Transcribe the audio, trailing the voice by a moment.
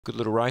Good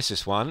little race,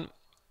 this one.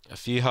 A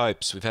few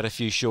hopes. We've had a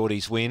few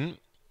shorties win.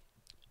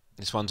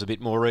 This one's a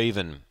bit more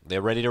even.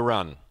 They're ready to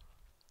run.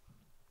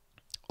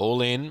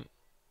 All in.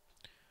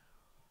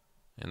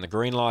 And the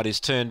green light is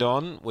turned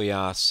on. We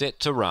are set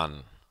to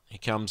run. Here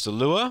comes the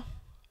lure.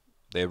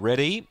 They're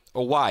ready.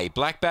 Away.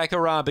 Black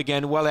Baccarat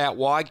began well out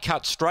wide,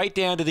 cut straight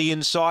down to the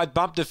inside,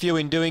 bumped a few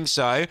in doing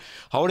so.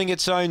 Holding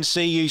its own,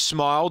 See You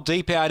Smile,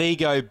 deep out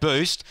Ego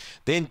Boost.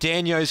 Then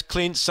Daniel's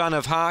Clint, Son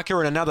of Harker,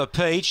 and another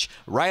Peach.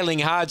 Railing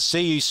hard,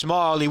 See You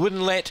Smile. He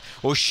wouldn't let,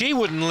 or she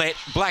wouldn't let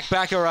Black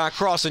Baccarat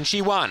cross, and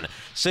she won.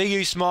 See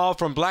You Smile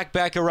from Black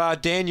Baccarat,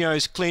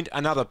 Daniel's Clint,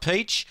 another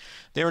Peach.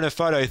 They're in a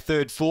photo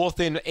third, fourth,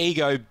 then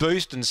Ego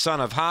Boost and Son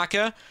of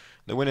Harker.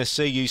 The winner,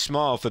 See You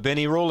Smile for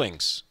Benny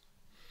Rawlings.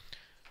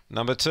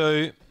 Number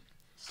 2.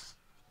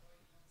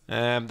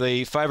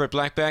 The favourite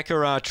Black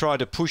Baccarat tried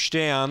to push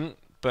down,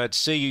 but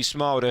See You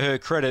Smile, to her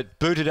credit,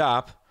 booted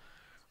up.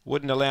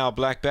 Wouldn't allow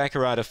Black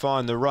Baccarat to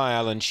find the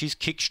rail, and she's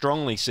kicked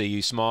strongly, See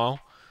You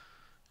Smile.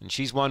 And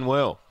she's won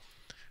well.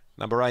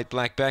 Number 8,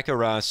 Black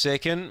Baccarat,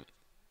 second.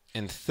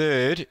 And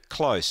third,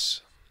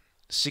 close.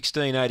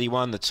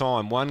 16.81 the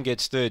time. One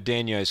gets third,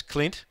 Daniel's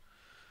Clint.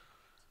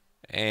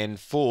 And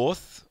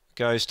fourth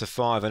goes to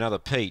 5, another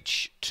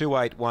Peach.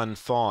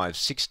 2.815,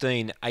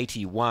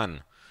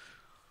 16.81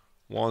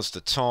 was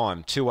the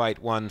time.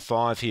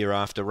 2.815 here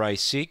after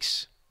race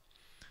 6.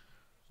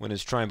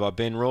 Winners trained by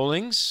Ben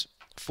Rawlings.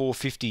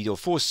 4.50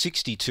 or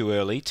 4.60 too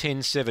early.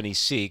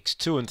 10.76,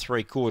 2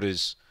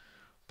 3/4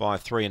 by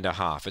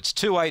 3.5. It's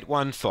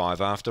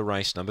 2.815 after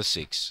race number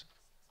 6.